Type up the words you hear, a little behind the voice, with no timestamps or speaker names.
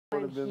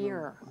weren't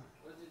here.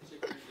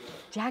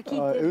 Jackie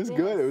It was did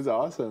good. this It was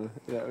awesome.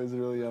 Yeah, it was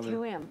really yummy.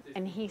 to him,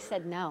 and he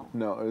said no.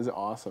 No, it was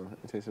awesome.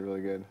 It tasted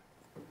really good.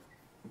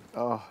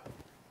 Oh,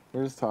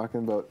 we're just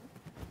talking about.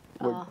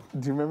 What,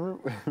 do you remember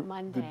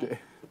Monday, the day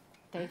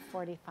day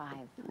 45.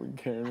 when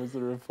Karen was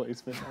the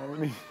replacement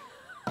nominee?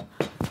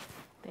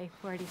 Day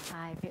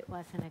 45. It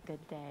wasn't a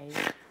good day.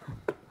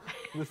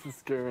 This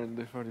is Karen,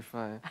 day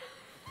 45.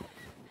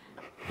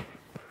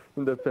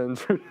 The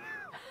pantry.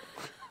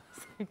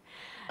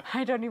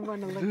 I don't even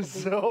want to look at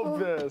these. So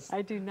pissed.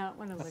 I do not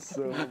want to look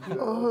So at these.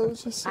 Oh, it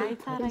was just so I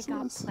thought I got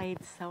priceless. played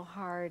so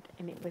hard,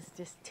 and it was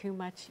just too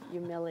much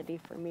humility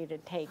for me to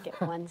take at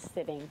one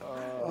sitting.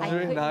 I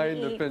During couldn't night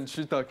in the eat-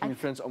 pantry talking in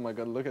French. Oh my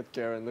God, look at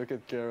Karen, look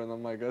at Karen. Oh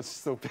my God, she's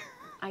so pissed.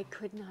 I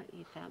could not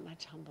eat that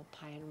much humble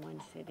pie in one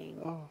sitting.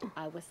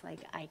 I was like,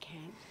 I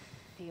can't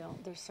deal.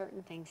 There's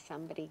certain things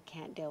somebody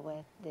can't deal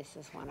with. This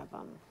is one of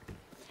them.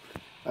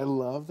 I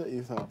love that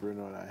you thought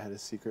Bruno and I had a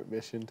secret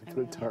mission to put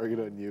a target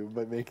on you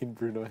by making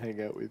Bruno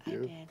hang out with I you.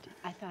 did.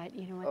 I thought,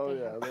 you know what? Oh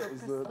they yeah,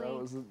 have that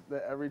was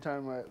the every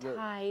time I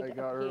tied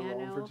got a her alone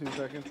piano. for 2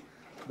 seconds,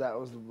 that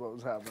was what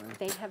was happening.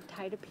 They have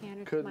tied a piano to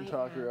my Couldn't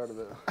talk her ass. out of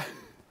it.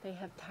 They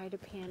have tied a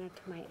piano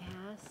to my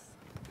ass.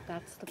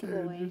 That's the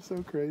Karen, ploy. you're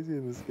so crazy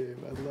in this game.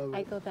 I love it.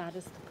 I go, that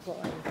is the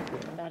ploy.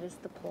 That is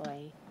the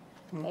ploy.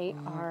 They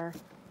are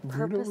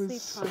Bruno purposely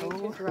was so trying to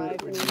hurt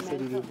drive when me you said he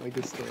mental. didn't like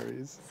his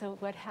stories. So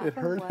what It happened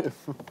hurt was,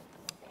 him.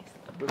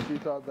 But she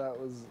thought that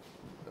was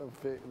a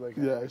fake, like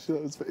Yeah, she thought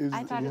it was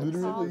I thought it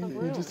was all literally,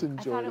 the he just roux. I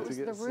enjoyed thought it. it was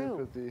to get the roux.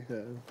 sympathy.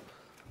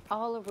 Yeah.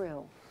 all a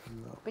roux.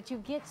 But you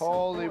get so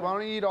Holy, bored. why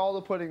don't you eat all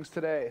the puddings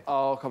today?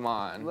 Oh, come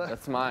on.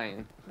 That's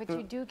mine. But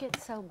you do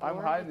get so bored.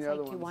 I'm hiding it's the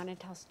other like you ones. want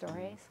to tell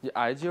stories. You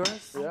eyed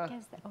yours? Yeah. I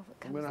guess that I'm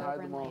comes gonna hide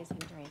over and them all. lays in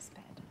Dre's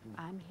bed.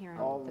 I'm here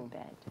All on of the them.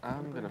 bed.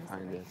 I'm and gonna Bruno's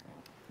find over it. here.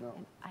 No.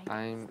 And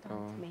I'm- starts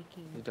oh,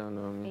 making You don't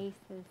know me.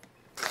 faces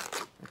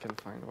I can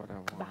find what I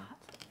want.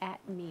 at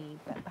me,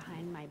 but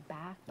behind my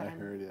back. I and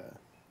heard, yeah.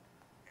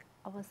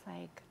 I was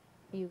like,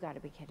 you got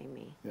to be kidding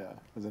me. Yeah, it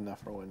was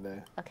enough for one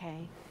day.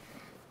 Okay.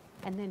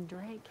 And then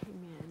Dre came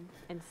in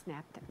and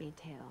snapped at me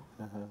tail.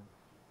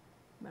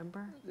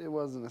 Remember? It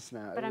wasn't a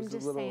snap. But it I'm was a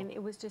just little, saying,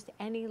 it was just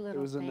any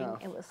little was thing.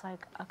 enough. It was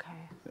like, okay.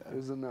 It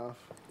was enough.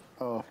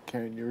 Oh,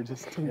 Karen, you were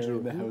just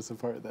tearing the house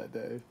apart that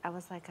day. I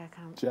was like, I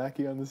can't.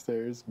 Jackie on the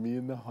stairs, me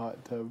in the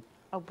hot tub.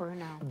 Oh,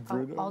 Bruno.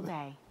 Bruno. Oh, all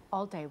day.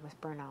 All day with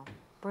Bruno.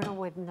 Bruno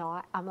would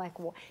not. I'm like,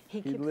 he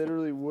He keeps.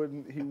 literally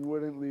wouldn't. He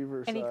wouldn't leave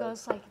her And he side.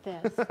 goes like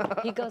this.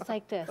 He goes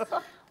like this.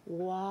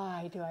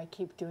 Why do I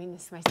keep doing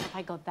this to myself?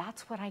 I go,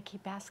 that's what I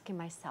keep asking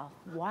myself.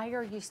 Why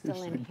are you still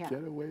You in should here?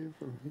 Get away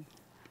from me.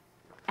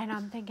 And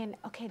I'm thinking,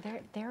 okay,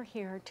 they're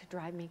here to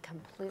drive me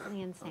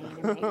completely insane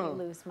and make me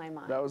lose my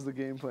mind. That was the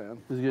game plan.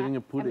 He's getting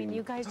a pudding. I mean,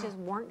 you guys just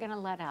weren't going to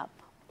let up.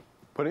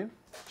 Pudding?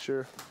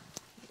 Sure.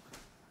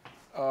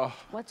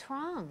 What's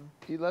wrong?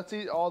 Let's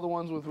eat all the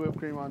ones with whipped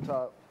cream on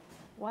top.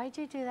 Why'd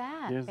you do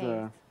that, Here's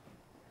Faith?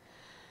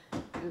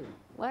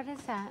 What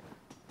is that?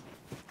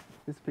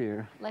 This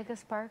beer. Like a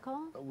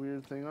sparkle? A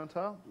weird thing on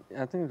top.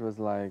 I think it was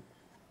like,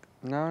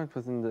 no, it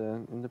was in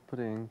the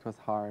pudding. It was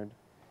hard.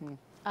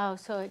 Oh,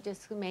 so it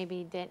just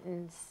maybe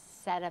didn't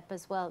set up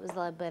as well. It was a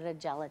little bit of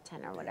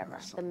gelatin or whatever.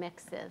 The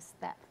mix is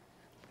that.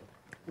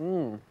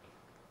 Mmm.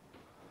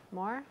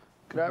 More?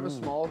 Could I have a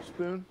small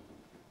spoon?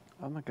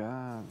 Oh my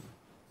God.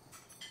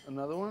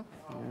 Another one?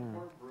 Yeah.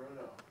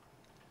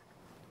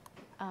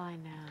 Oh, I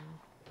know.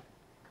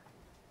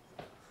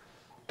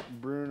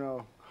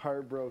 Bruno,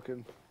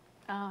 heartbroken.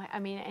 Oh, I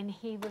mean, and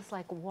he was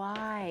like,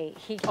 why?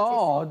 He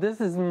Oh, this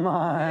is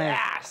mine.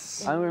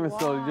 Yes! I'm gonna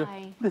tell you.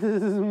 Why? This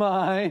is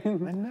mine.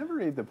 I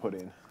never ate the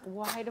pudding.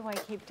 Why do I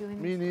keep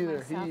doing Me this neither.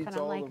 to He myself? eats And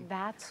I'm all of like, them.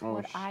 that's Oh,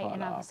 what shut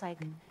and I up. was like,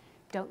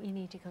 don't you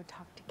need to go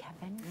talk to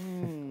Kevin?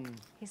 Mm.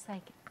 He's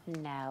like,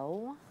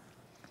 no,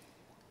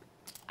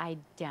 I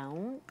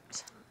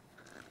don't.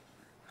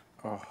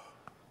 Oh,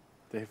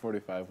 day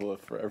 45 will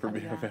forever be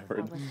Yeah, I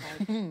remembered. was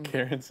like,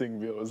 Karen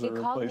Singville was he a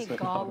called me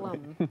replacement Gollum.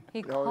 nominee.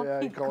 He Oh called yeah,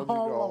 me he called you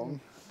Gollum.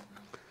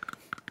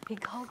 He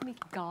called me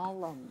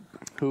Gollum.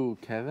 Who,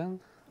 Kevin?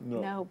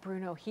 No,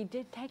 Bruno. He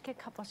did take a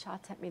couple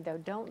shots at me, though.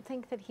 Don't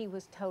think that he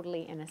was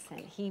totally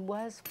innocent. He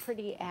was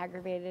pretty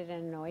aggravated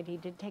and annoyed. He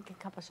did take a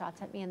couple shots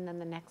at me, and then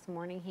the next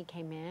morning he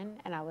came in,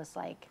 and I was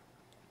like,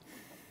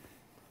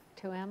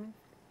 to him,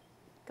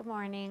 good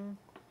morning.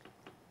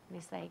 And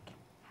he's like,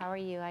 how are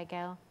you? I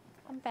go,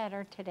 I'm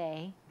better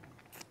today.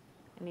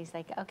 And he's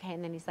like, okay.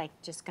 And then he's like,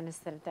 just going to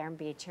sit there and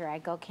be a cheer. I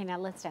go, okay, now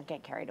let's don't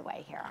get carried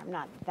away here. I'm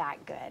not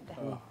that good.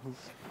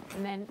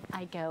 And then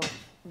I go,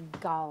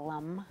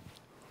 Gollum.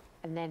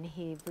 And then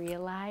he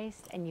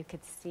realized, and you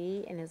could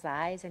see in his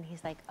eyes, and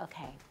he's like,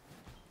 okay,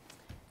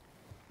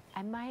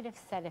 I might have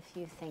said a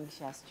few things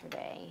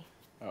yesterday,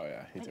 Oh,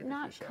 yeah, he took but a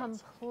not few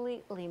shots.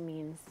 completely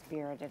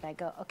mean-spirited. I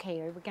go, okay,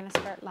 are we going to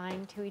start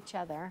lying to each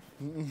other?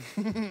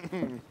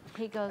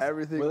 He goes,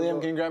 Everything. William,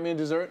 was- can you grab me a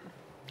dessert?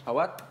 A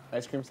what?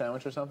 Ice cream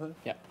sandwich or something?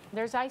 Yeah.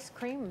 there's ice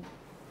cream,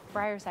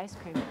 Briar's ice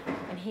cream.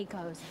 And he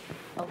goes,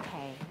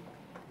 okay,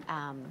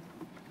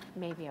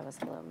 maybe I was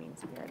a little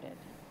mean-spirited.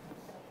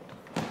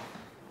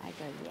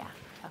 yeah.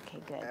 Okay,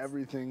 good.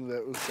 Everything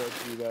that was said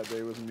to you that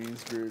day was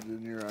mean-spirited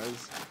in your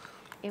eyes.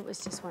 It was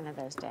just one of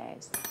those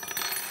days.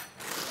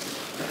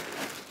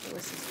 It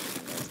was just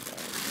one of those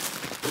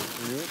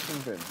days. You were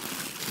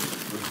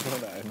convinced Bruno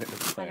and I made a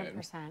plan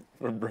 100%.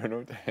 for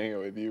Bruno to hang out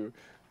with you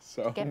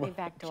so Get me much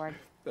backdoored.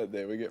 that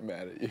they would get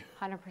mad at you.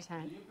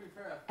 100%.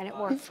 And it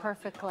worked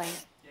perfectly.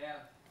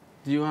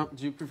 Do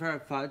you prefer a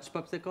fudge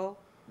popsicle?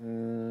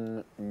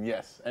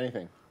 Yes,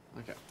 anything.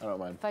 Okay. I don't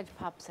mind. Fudge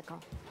popsicle.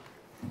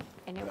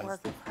 And it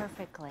worked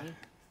perfectly.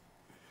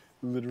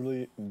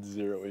 Literally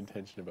zero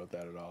intention about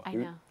that at all. I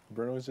know.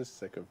 Bruno was just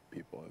sick of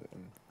people.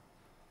 And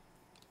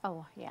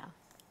Oh, yeah.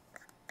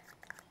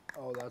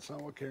 Oh, that's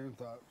not what Karen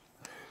thought.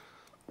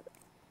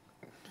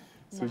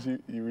 so No.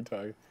 you were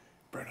talking,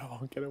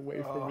 Bruno, get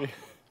away from me.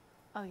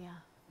 Oh, yeah.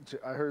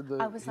 I heard the.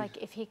 I was like,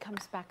 if he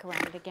comes back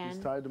around again. He's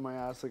tied to my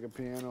ass like a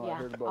piano. I Yeah,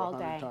 heard about all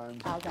 100 day,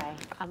 times. all day.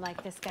 I'm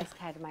like, this guy's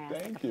tied to my ass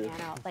Thank like a you.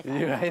 piano. Like,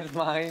 You hate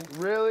mine.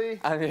 Really?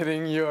 I'm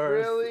hitting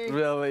yours. Really?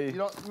 Really? You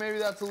don't. Maybe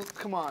that's a.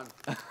 Come on.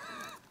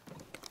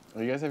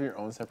 Oh, you guys have your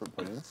own separate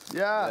puddings?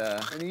 Yeah.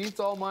 Yeah. And he eats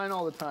all mine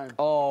all the time.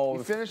 Oh,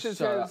 He finishes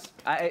shut his.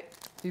 up.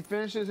 He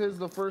finishes his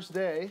the first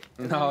day.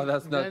 and No, then-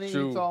 that's not then he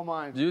true. eats all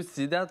mine. Do you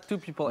see that? Two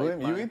people ate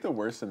William, you mine. eat the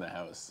worst in the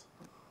house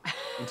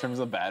in terms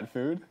of bad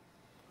food.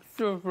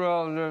 No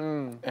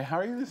problem. And how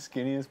are you the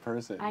skinniest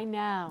person? I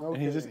know.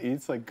 And he just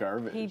eats like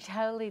garbage. He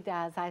totally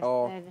does. I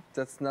Oh, said,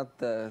 that's not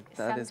the.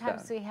 That is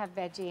sometimes bad. we have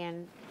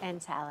veggie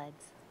and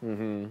salads.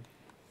 Mm-hmm.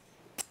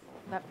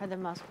 But for the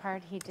most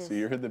part, he just. So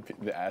you heard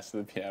the ass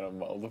of the piano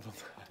multiple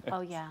times.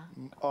 Oh, yeah.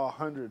 Oh,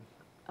 100.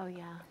 Oh,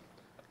 yeah.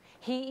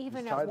 He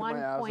even tied at to one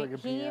my ass point, like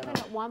a he even piano.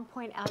 at one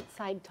point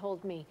outside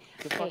told me,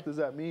 The hey, fuck does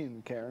that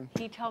mean, Karen?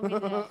 he told me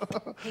this.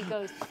 He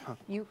goes,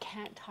 you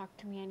can't talk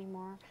to me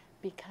anymore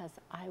because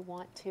I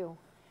want to.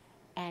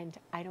 And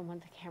I don't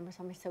want the cameras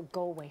on me, so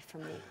go away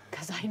from me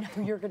because I know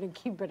you're going to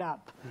keep it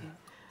up.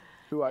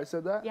 Who, I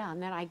said that? Yeah,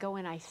 and then I go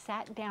and I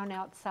sat down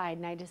outside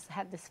and I just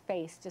had this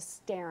face just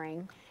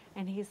staring.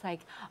 And he's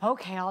like,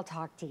 okay, I'll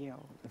talk to you.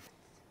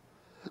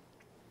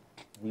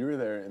 You were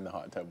there in the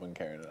hot tub when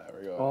Karen and I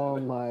were going. Oh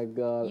at it. my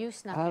god. You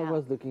snuck I out.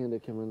 was looking at the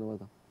camera in the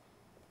water.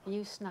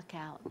 You snuck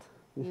out.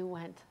 You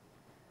went.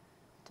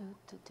 Do,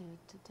 do, do,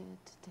 do, do,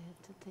 do,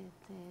 do, do,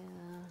 do.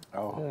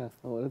 Oh, Yeah,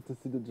 I wanted to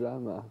see the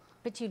drama.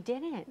 But you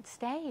didn't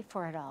stay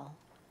for it all.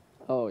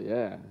 Oh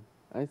yeah,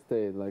 I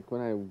stayed. Like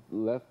when I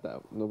left, that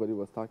nobody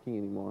was talking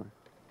anymore.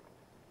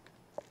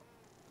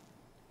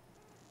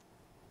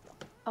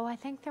 Oh, I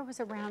think there was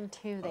a round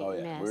two that oh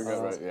you yeah. missed. We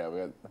were good, right? Yeah, we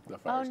had the Oh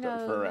fire start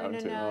no, for no, round no,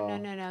 two. no, no,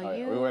 no, no. Oh,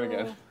 You. yeah, we went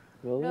again.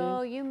 Really?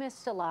 No, you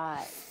missed a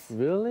lot.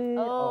 Really?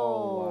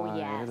 Oh, wow,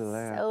 yes.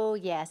 relax. Oh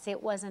yes,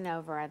 it wasn't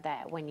over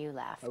that when you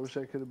left. I wish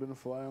I could have been a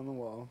fly on the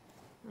wall.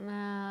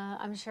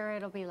 I'm sure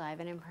it'll be live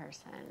and in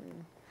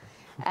person.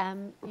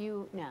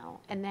 You know,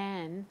 and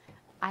then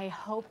I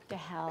hope to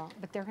hell,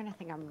 but they're gonna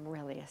think I'm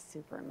really a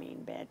super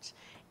mean bitch.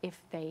 If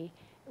they,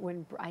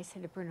 when I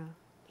said to Bruno,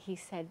 he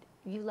said,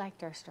 "You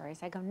liked our stories."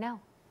 I go, "No."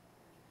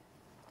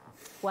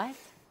 What?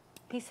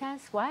 He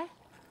says, "What?"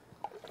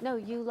 No,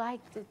 you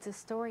liked the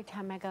story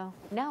time. I go,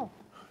 "No."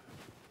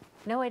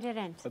 No, I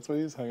didn't. That's what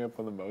he's hung up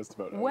on the most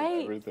about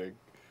Wait. everything.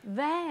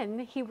 Then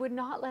he would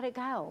not let it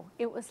go.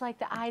 It was like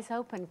the eyes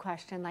open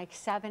question, like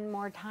 7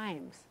 more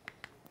times.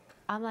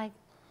 I'm like,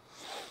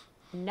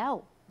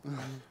 no.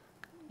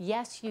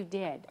 Yes, you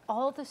did.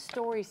 All the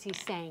stories he's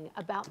saying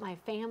about my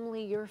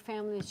family, your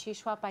family, the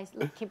Shishwap,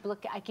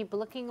 I keep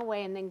looking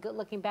away and then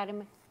looking back at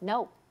him.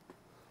 No.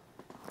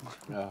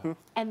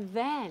 And You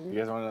then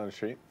guys want another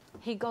treat?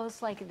 he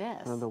goes like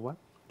this. Another what?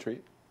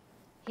 Treat?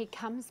 He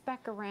comes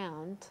back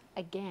around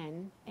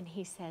again and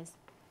he says,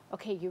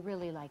 okay, you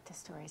really liked the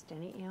stories,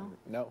 didn't you?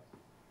 No.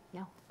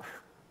 No.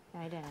 No,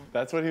 I didn't.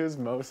 That's what he was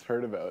most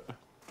hurt about.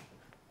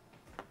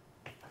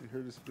 You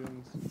hurt his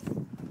feelings.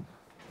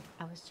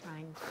 I was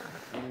trying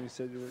to. And then you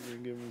said you weren't going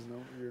to give him his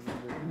your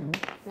number.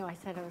 No, I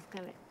said I was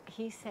going to.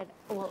 He said,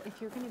 well,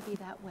 if you're going to be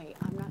that way,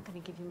 I'm not going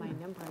to give you my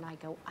number. And I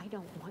go, I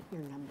don't want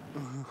your number.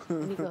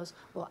 And he goes,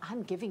 well,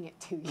 I'm giving it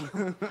to you.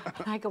 And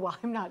I go, well,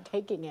 I'm not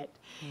taking it.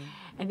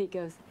 And he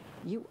goes,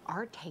 you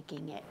are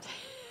taking it.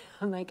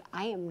 I'm like,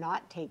 I am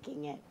not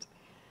taking it.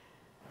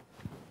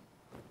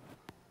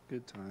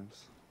 Good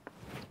times.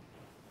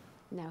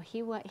 No,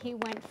 he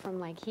went from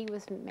like, he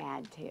was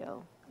mad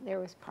too. There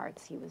was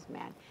parts he was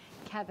mad.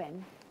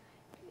 Kevin,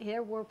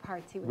 there were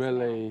parts he was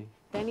Really? mad.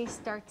 Then he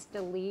starts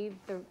to leave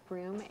the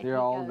room and They're he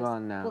all goes,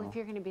 gone now. well, if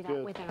you're going to be that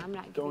Good. way, then I'm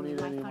not Don't giving you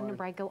need my any phone more.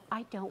 number. I go,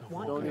 I don't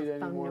want Don't need your any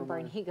phone more number.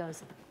 And money. he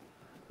goes,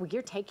 well,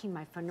 you're taking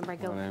my phone number. I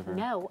go, Whatever.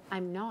 no,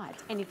 I'm not.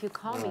 And if you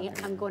call me,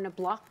 I'm going to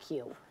block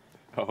you.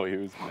 Oh, he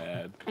was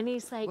mad. And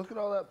he's like, Look at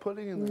all that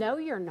pudding in there. no,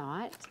 you're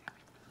not.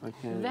 I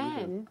can't. either.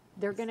 Then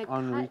they're going to cut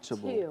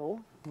unreachable.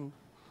 to,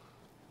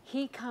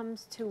 he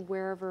comes to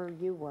wherever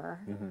you were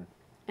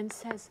and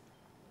says,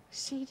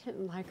 she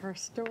didn't like our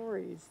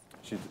stories.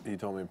 He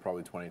told me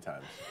probably 20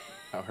 times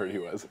how hurt he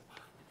was.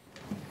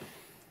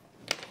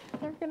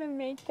 They're going to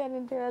make that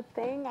into a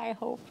thing? I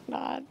hope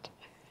not.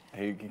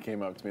 He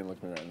came up to me and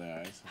looked me right in the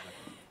eyes. He's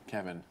like,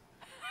 Kevin,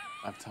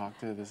 I've talked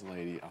to this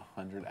lady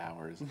 100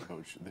 hours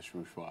about the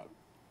shoo swap,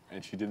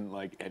 and she didn't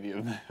like any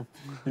of them.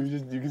 You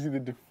can see the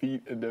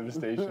defeat and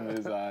devastation in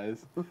his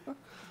eyes.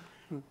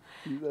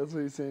 That's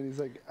what he's saying. He's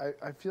like,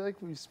 I feel like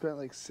we've spent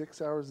like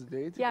 6 hours a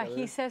day together. Yeah,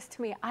 he says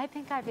to me, I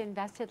think I've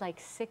invested like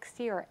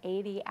 60 or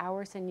 80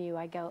 hours in you.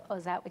 I go, oh,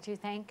 is that what you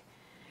think?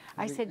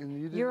 I like, said, "And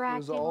you didn't- you're it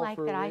was acting all like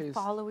for a that I waste."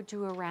 followed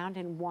you around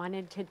and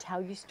wanted to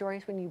tell you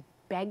stories when you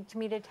begged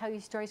me to tell you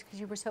stories because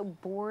you were so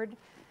bored.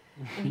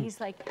 And he's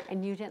like,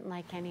 and you didn't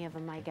like any of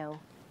them. I go,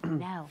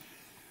 no.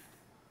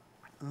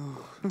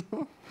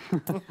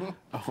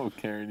 Oh,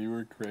 Karen, you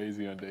were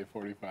crazy on day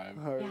 45.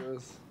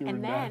 Heartless. You were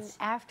And then nuts.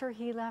 after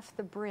he left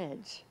the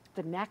bridge,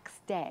 the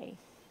next day,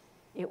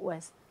 it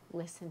was,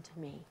 listen to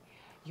me.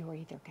 You're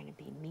either going to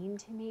be mean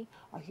to me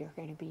or you're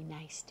going to be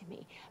nice to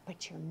me.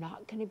 But you're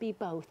not going to be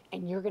both,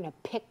 and you're going to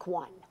pick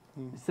one.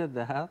 You said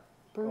that?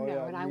 Bruno,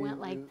 yeah, and I me-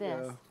 went like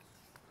this. yeah.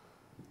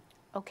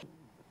 Okay.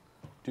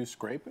 Do you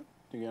scrape it?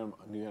 Do you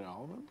get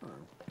all of them? Or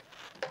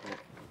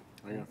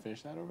are you going to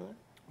finish that over there?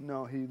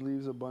 No, he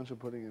leaves a bunch of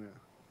pudding in it.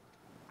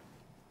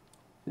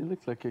 You look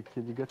like a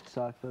kid. You got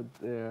chocolate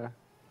there.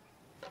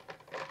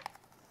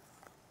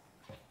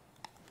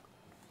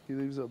 He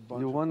leaves a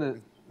bunch You of want to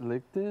pudding.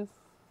 lick this?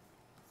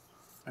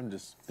 I'm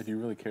just, if you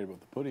really cared about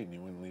the pudding, you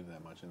wouldn't leave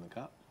that much in the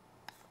cup.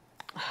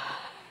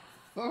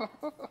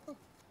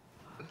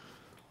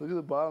 Look at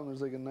the bottom.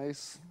 There's like a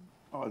nice...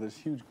 Oh, there's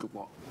huge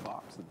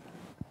globs in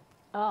there.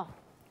 Oh,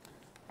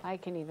 I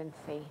can even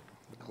see.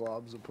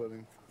 globs of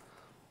pudding.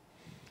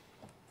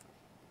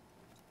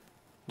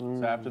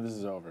 So after this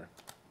is over,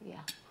 Yeah.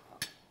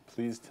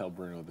 please tell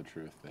Bruno the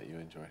truth that you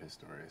enjoyed his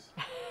stories.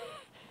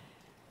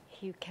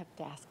 He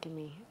kept asking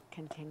me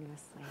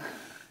continuously.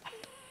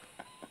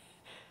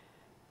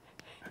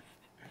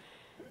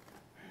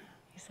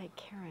 He's like,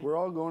 Karen, We're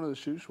all going to the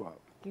shoe swap.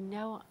 you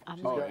know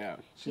I'm Oh, like, yeah.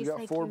 She's he's got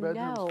like, 4 you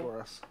bedrooms know,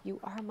 for us. you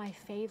are my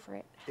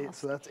favorite house.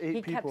 So that's 8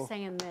 he people. kept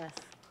saying this.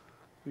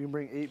 We can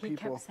bring 8 He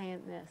people. kept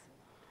saying this.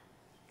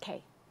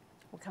 Okay,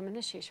 we're coming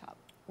to shoe shop.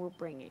 We're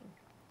bringing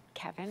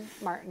Kevin,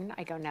 Martin.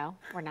 I go, no,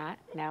 we're not.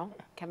 No,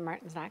 Kevin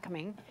Martin's not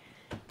coming.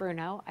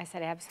 Bruno, I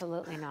said,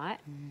 absolutely not.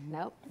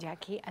 Nope.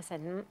 Jackie, I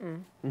said,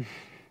 mm-mm.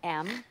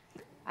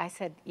 I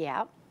said,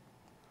 yeah.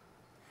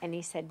 And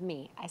he said,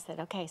 me. I said,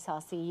 okay, so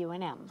I'll see you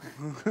and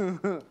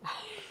M.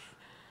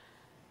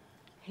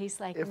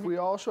 He's like, If we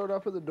all showed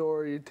up at the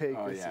door, you'd take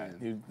Oh us yeah,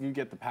 in. you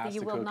get the pasta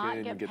you will cooking, not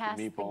you get get past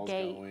the the meatballs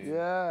gate. going.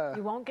 Yeah.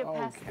 you won't get Oh,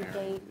 past the Karen.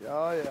 gate.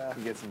 Oh, yeah.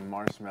 You get some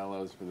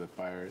marshmallows for the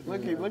fire.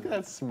 Look at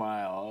that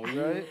smile.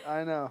 Right?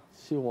 I know.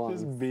 She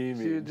wants. Just beaming.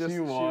 She would just- she she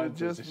would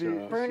wants us just to be-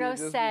 show up. Bruno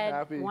just be said,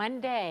 happy.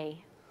 one day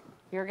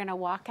you're going to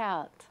walk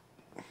out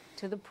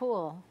to the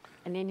pool,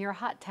 and in your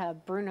hot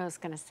tub, Bruno's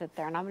going to sit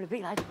there, and I'm going to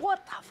be like,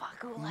 what the fuck,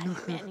 who let him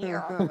in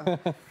here?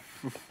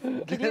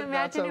 Can you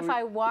imagine if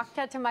I walked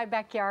out to my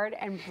backyard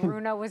and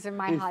Bruno was in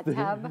my hot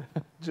tub?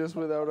 Just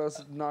without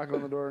us knocking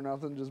on the door or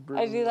nothing, just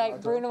Bruce. I'd be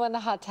like, Bruno in the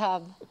hot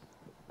tub.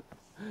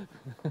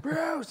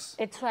 Bruce!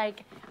 It's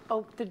like,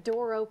 oh, the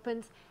door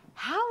opens,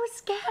 house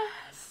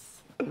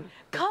guests, come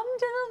to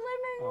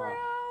the living room.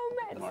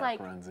 It's Mark like,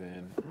 runs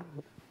in.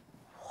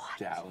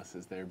 Dallas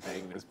is there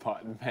banging his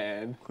pot and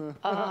pan.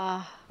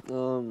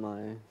 Oh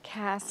my.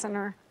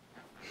 Cassiner.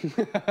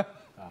 Oh,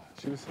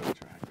 she was so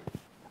attractive.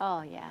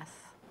 Oh, yes.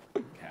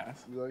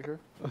 Cass, You like her?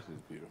 she's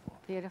beautiful.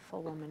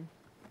 Beautiful woman.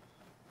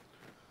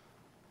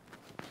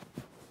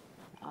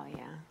 Oh,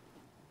 yeah.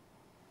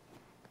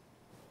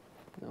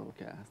 No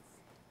gas.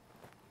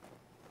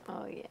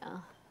 Oh, yeah.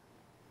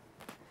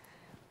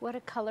 What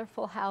a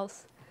colorful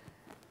house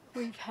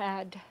we've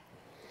had.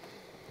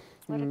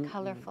 What a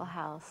colorful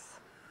house.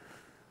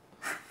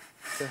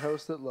 The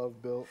house that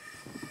love built.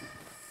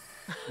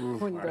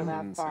 Wouldn't go I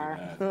that didn't say far.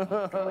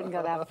 that. Wouldn't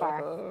go that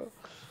far.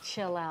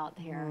 Chill out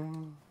here,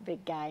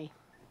 big guy.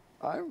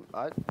 I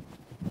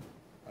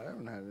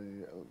haven't had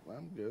any.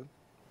 I'm good.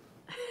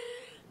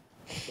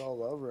 It's all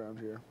love around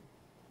here.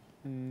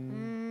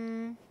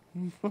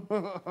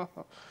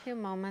 Few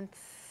moments.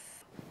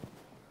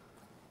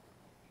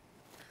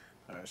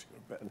 I should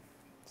go to bed.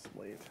 It's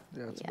late.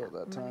 Yeah, it's Yeah,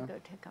 about that I'm gonna time. go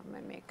take off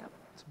my makeup.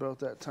 It's about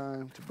that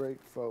time to break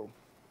foe.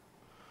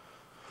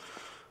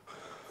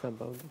 It's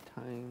about the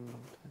time.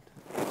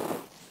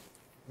 About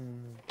the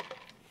time.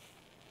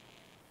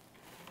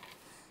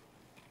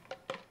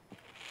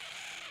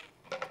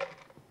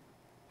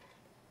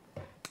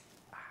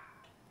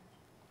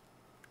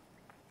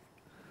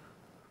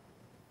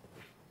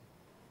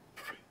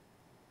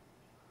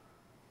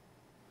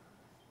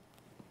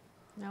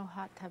 No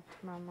hot tub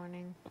tomorrow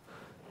morning.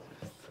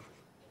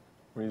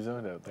 Were you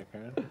zoned out there,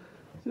 Karen?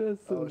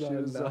 Just Oh, she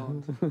was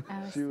zoned.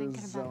 I was She was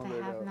thinking about zoned the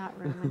right out. have-not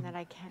room and that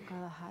I can't go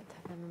to the hot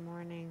tub in the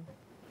morning.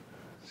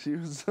 She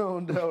was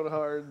zoned out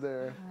hard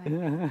there.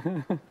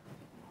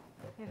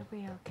 It'll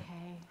be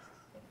okay.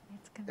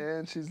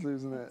 And she's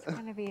losing it. It's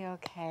gonna be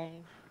okay.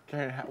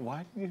 Karen,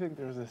 why did you think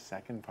there was a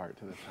second part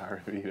to the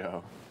Power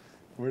Veto?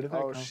 Where did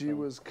that Oh, come she from?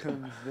 was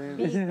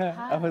convinced. Yeah,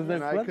 I was like,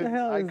 And I what could, the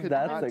hell I is could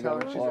that not thing tell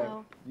her. for? She's like,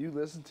 you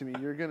listen to me.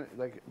 You're gonna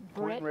like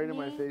pointing right in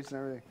my Brittany? face and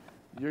everything.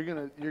 You're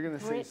gonna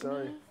say sorry.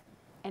 Brittany,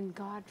 and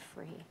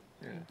Godfrey.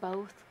 Yeah.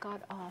 Both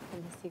got off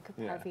in the Secret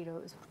Yeah. Power veto.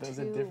 It was That was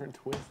two, a different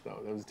twist, though.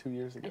 That was 2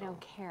 years ago. I don't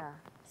care.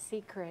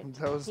 Secret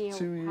That was 2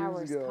 years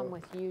powers ago. come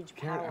with huge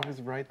Karen, power. I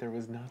was right. There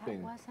was That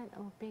nothing. wasn't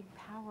a big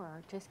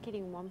power. Just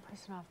getting one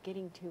person off,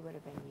 getting two would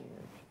have been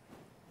huge.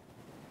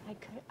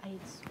 I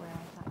swear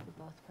I thought you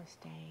both were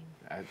staying.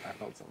 I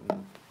felt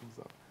something.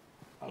 So,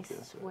 I obvious,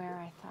 right? swear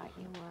I thought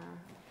you were.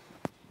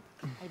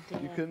 I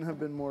did. You couldn't have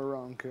been more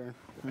wrong, Karen.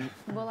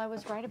 Well, I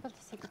was right about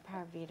the Secret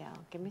Power veto.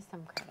 Give me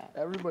some credit.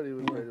 Everybody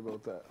was right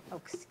about that. Oh,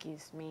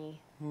 excuse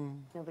me.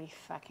 Nobody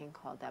fucking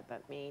called that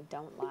but me.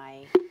 Don't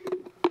lie.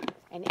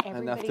 And And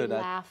everybody after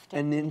that, laughed at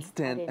an me. I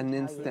instant, didn't an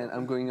tell instant. you.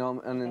 I'm going on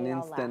an They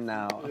all instant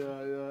now. laughed.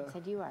 Yeah. I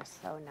said, you are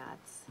so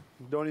nuts.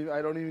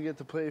 I don't even get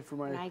to play for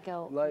my And I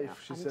go, life. no,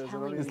 She I'm says I telling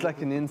don't you. even It's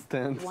like an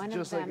instant. One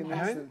just of like them an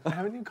has, instant.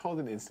 Haven't you called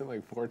an instant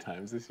like 4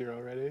 times this year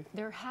already?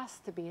 there has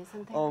to be,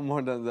 isn't there? Oh,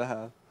 more than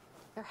that.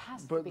 There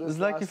has to But be. this It's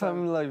like last if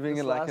I'm, like, being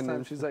this like last an time,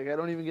 instant. she's like, I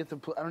don't even get to.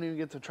 I don't even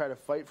get to try to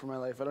fight for my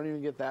life. I don't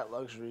even get that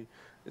luxury.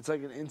 It's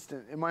like an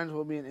instant. It might as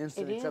well be an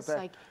instant, It except is that,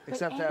 like- but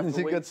except I any- have to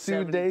You wait got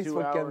 2 days 72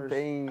 for hours.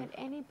 campaign. But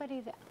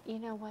anybody that, you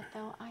know what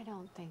though, I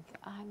don't think,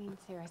 I mean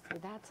seriously,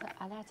 that's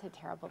a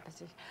terrible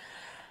position.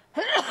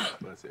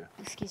 Bless you.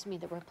 Excuse me,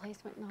 the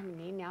replacement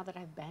nominee, now that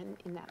I've been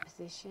in that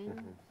position,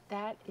 Mm-hmm.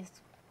 that is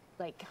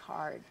like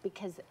hard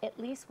because at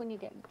least when you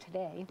get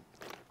today,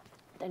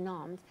 the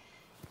noms,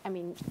 I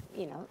mean,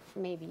 you know,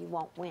 maybe you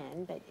won't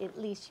win, but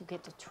at least you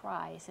get to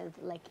try. So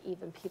like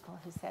even people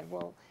who said,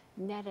 well,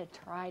 Netta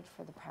tried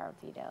for the power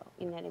veto,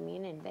 you know what I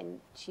mean? And then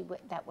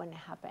that wouldn't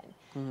happen.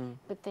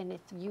 But then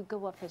if you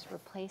go up as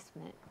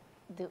replacement,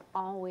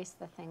 always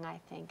the thing I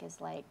think is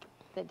like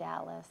the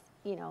Dallas,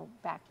 you know,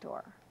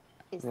 backdoor.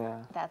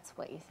 Yeah. That's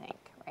what you think,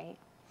 right?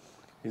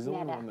 He's the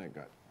only Netta. one that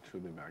got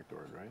truly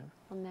backdoored, right?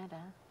 Well, Netta.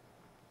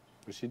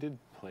 But she did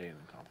play in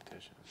the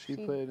competition. She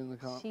played in the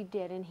comp. She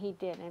did, and he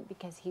didn't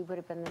because he would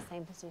have been the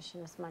same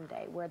position as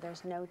Monday, where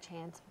there's no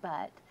chance.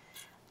 But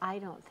I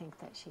don't think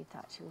that she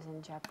thought she was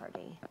in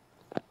jeopardy.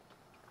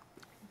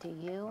 Do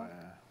you?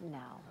 No.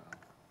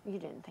 You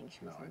didn't think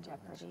she was No, I in don't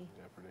think she's jeopardy.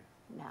 in jeopardy.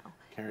 No.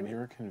 Karen, you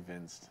were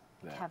convinced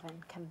that Kevin,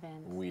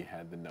 convinced. we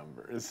had the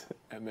numbers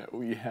and that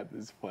we had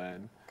this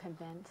plan.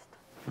 Convinced.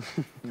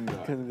 No.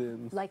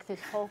 Convinced. Like this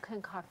whole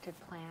concocted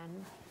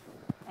plan,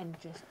 and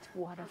just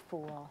what a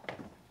fool.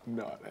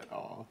 Not at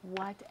all.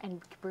 What, and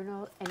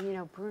Bruno, and you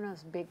know,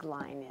 Bruno's big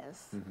line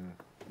is,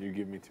 You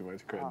give me too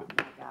much oh credit.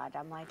 my God,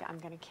 I'm like, I'm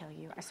gonna kill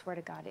you. I swear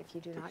to God, if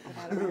you do not get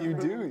out of my You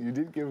do. room, You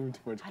did give him too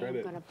much I am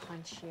credit. gonna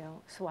punch you.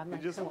 So I'm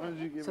like, just wanted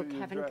you to give so me your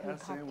Kevin dry ass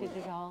concocted sandwich.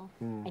 it all,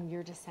 and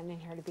you're just sending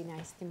her to be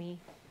nice to me.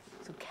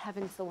 So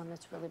Kevin's the one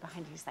that's really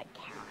behind you. He's like,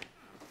 Karen,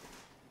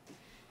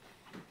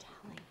 I'm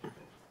telling you,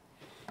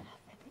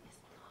 Kevin is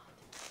not.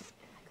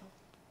 I go,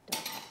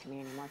 don't talk to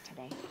me anymore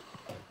today.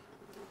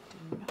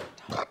 Do not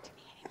talk to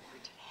me anymore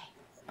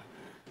today.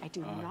 I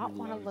do not he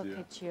want to loves look you.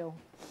 at you.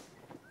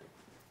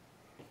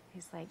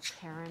 He's like,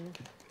 Karen.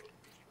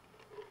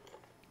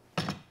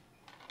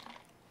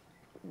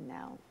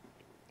 No.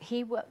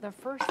 The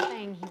first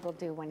thing he will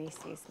do when he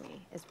sees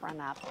me is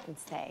run up and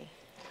say,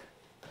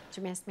 did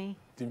you miss me?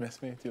 Do you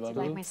miss me? Do you Do love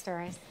you me? like my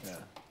stories? Yeah.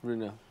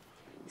 Bruno.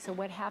 So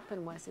what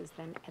happened was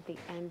then at the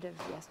end of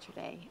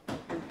yesterday,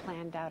 we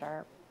planned out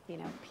our, you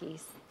know,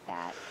 piece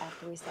that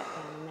after we sat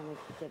down and then we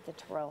did the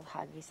twirl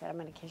hug. He said, I'm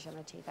going to kiss you on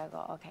the cheek. I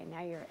go, okay,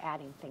 now you're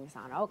adding things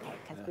on. Okay,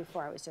 because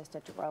before it was just a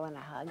twirl and a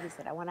hug. He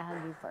said, I want to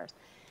hug you first.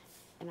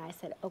 And I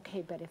said,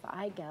 okay, but if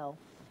I go,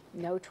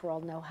 no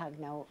twirl, no hug,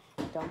 no,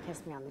 don't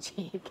kiss me on the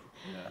cheek.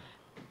 Yeah.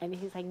 And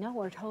he's like, no,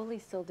 we're totally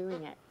still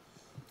doing it.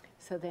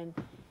 So then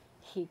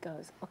he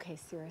goes, okay,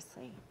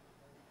 seriously,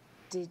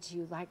 did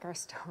you like our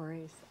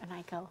stories? And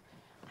I go,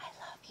 I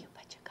love you,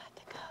 but you got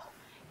to go.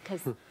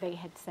 Because they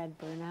had said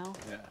Bruno,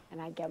 Yeah.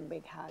 and I gave him a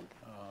big hug.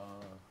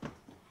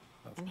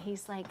 And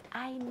he's like,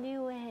 I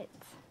knew it.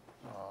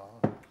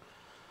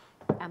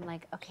 I'm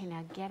like, okay,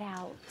 now get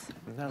out.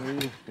 Now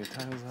leave. Your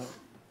time is up.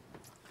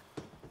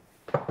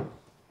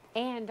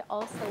 And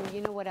also,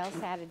 you know what else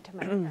added to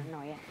my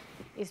paranoia?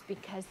 Is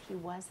because he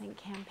wasn't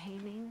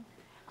campaigning,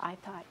 I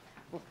thought,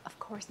 well, of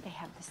course they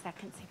have the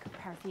second secret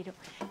power veto,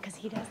 because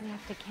he doesn't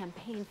have to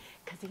campaign,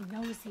 because he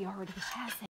knows he already has it.